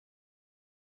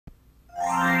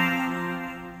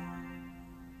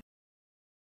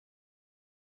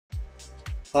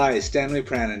Hi, Stanley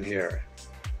Pranin here.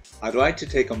 I'd like to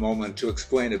take a moment to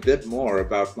explain a bit more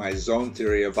about my Zone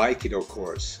Theory of Aikido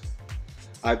course.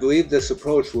 I believe this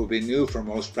approach will be new for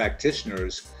most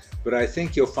practitioners, but I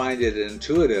think you'll find it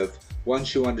intuitive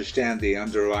once you understand the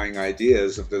underlying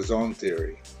ideas of the zone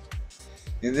theory.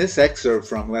 In this excerpt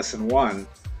from Lesson 1,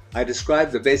 I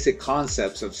describe the basic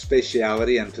concepts of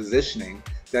spatiality and positioning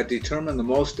that determine the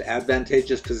most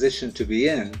advantageous position to be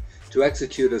in to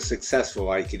execute a successful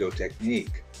Aikido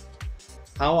technique.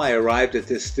 How I arrived at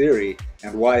this theory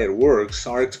and why it works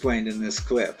are explained in this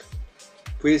clip.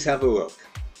 Please have a look.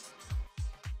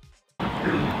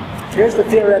 Here's the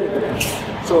theoretical.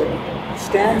 So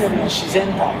stand in the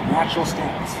Shizenpai, natural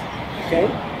stance. Okay?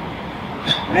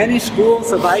 Many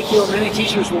schools of Aikido, many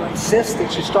teachers will insist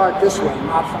that you start this way,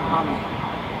 not from Hami.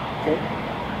 Okay?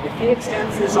 If he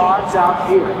extends his arms out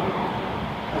here,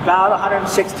 about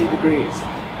 160 degrees.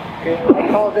 Okay? I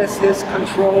call this his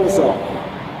control zone.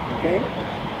 Okay?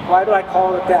 Why do I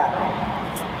call it that?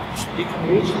 He can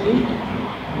reach me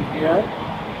here.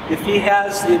 If he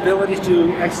has the ability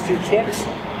to execute kicks,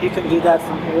 he can do that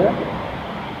from here.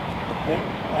 Okay?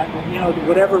 And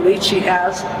whatever reach he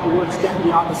has, he will extend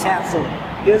beyond his hand. So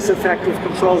his effective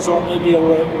control zone may be a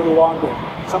little longer.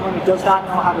 Someone who does not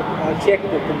know how to kick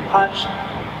but can punch,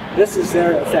 this is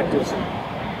their effective zone.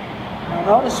 Now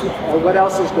notice what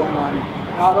else is going on here.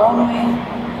 Not only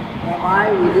am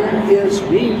I within his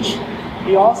reach,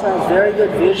 he also has very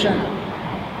good vision.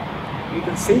 You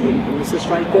can see me, this is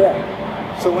right there.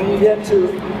 So when you get to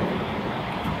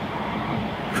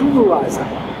Kuruwaza,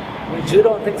 when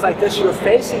judo and things like this, you're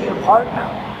facing your partner.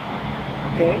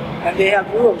 Okay? And they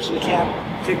have rules. You can't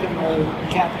kick him or you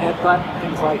can't headbutt,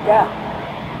 things like that.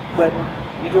 But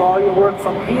you do all your work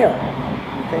from here.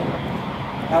 Okay?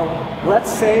 Now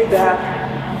let's say that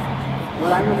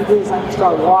what I'm going to do is I'm going to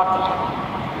start walking.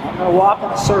 I'm going to walk in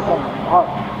a circle now.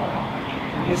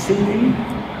 When you see me,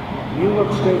 you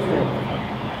look straight forward.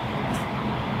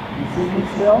 You see me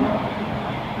still?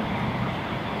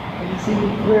 Can you see me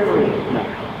clearly? No.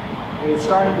 It's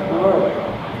starting to blur.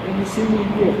 Can you see me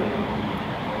here?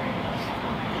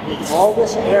 It's all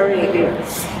this area here.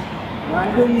 And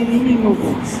I'm doing any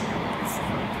movements.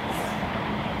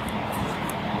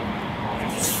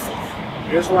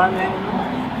 Here's where I'm aiming.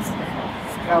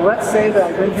 Now let's say that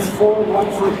I bring him forward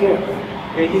 1 foot here.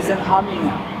 Okay, he's in Hami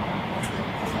now.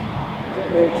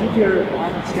 Keep your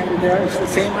arm extended there. It's the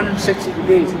same 160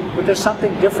 degrees, but there's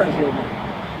something different here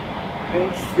now. Okay?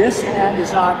 This hand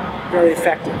is not very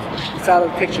effective. It's out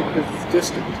of the picture because it's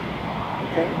distant.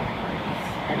 Okay?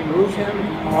 I can move him in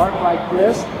an arc like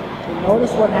this, and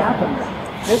notice what happens.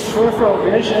 His peripheral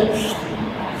vision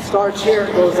starts here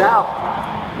and goes out,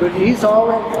 but he's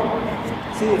already.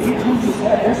 See, if he turns his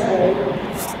head this way,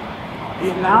 the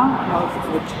amount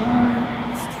of return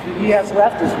that he has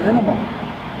left is minimal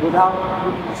without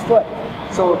moving his foot.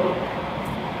 So,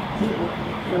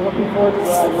 you're looking forward to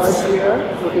where I was here.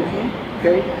 Look at me.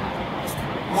 Okay?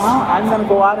 Now, I'm going to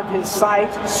go out of his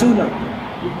sight sooner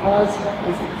because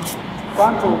his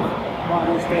frontal one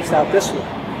is faced out this way.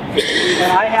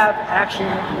 And I have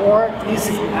actually more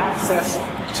easy access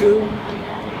to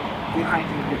behind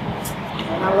me here.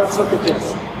 Now let's look at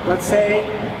this. Let's say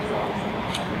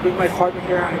I bring my partner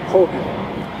here and I pull him.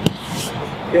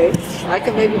 Okay? I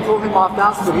can maybe pull him off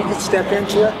balance, but he can step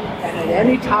into it, and at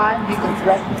any time he can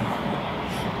threaten me.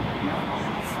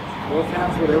 Both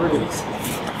hands, whatever it is.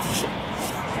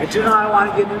 I do not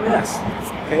want to get in this.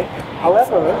 Okay?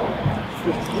 However,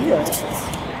 with here,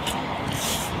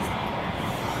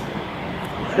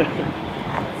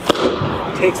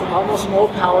 it takes almost no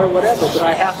power, whatever, but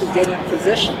I have to get in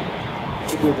position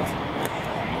to do that.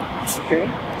 Okay?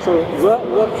 So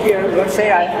look here, let's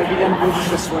say I begin moving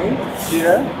this way,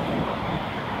 here.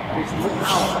 Takes no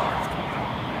power.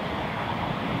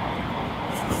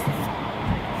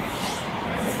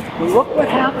 But look what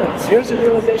happens. Here's the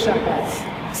realization I have.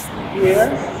 Here,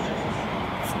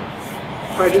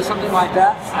 if I do something like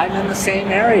that, I'm in the same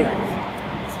area.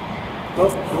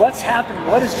 But what's happening?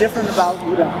 What is different about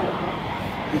Udon?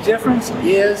 The difference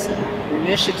is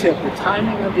initiative, the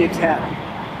timing of the attack.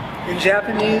 In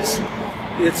Japanese,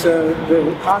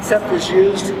 the concept is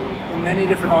used in many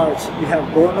different arts. You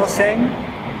have Go no Sen,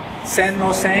 Sen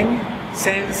no Sen,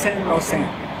 Sen no Sen.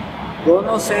 Go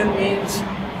no Sen means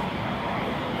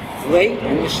late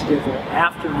initiative or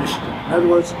after initiative. In other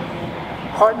words,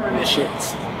 partner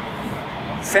initiates.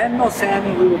 Sen no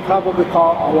Sen we would probably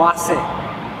call awase.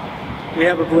 We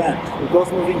have a blend. We're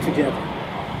both moving together.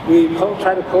 We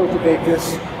try to cultivate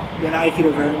this in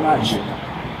Aikido very much.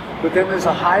 But then there's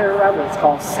a higher level. It's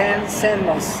called Sen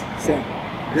no Sen.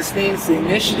 This means the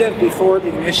initiative before the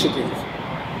initiative.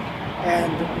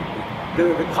 And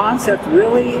the concept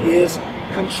really is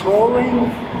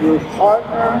controlling your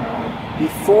partner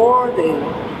before they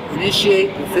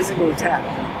initiate the physical attack.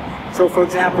 So for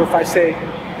example, if I say,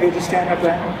 hey, just stand up,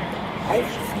 right?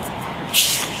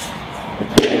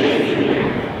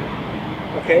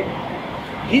 Okay?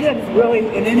 He didn't really,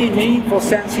 in any meaningful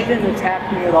sense, he didn't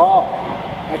attack me at all.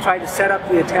 I tried to set up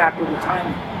the attack with the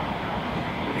timing.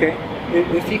 Okay?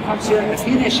 If he comes here, if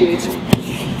he initiates,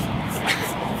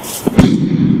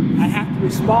 I have to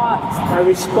respond. My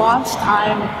response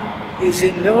time is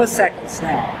in milliseconds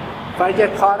now. If I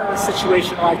get caught in a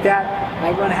situation like that,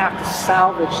 I'm going to have to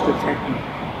salvage the technique.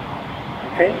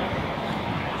 Okay?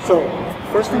 So,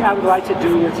 first thing I would like to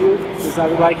do with you is I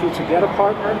would like you to get a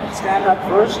partner, stand up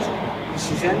first, this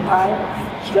is Zen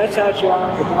time, stretch out your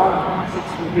arms about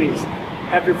 60 degrees.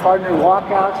 Have your partner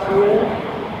walk out here,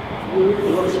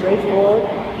 look straight forward,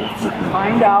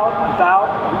 find out about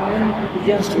when he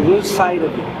begins to lose sight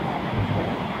of you.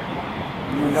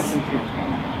 And nothing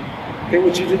here. Okay,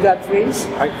 would you do that, please?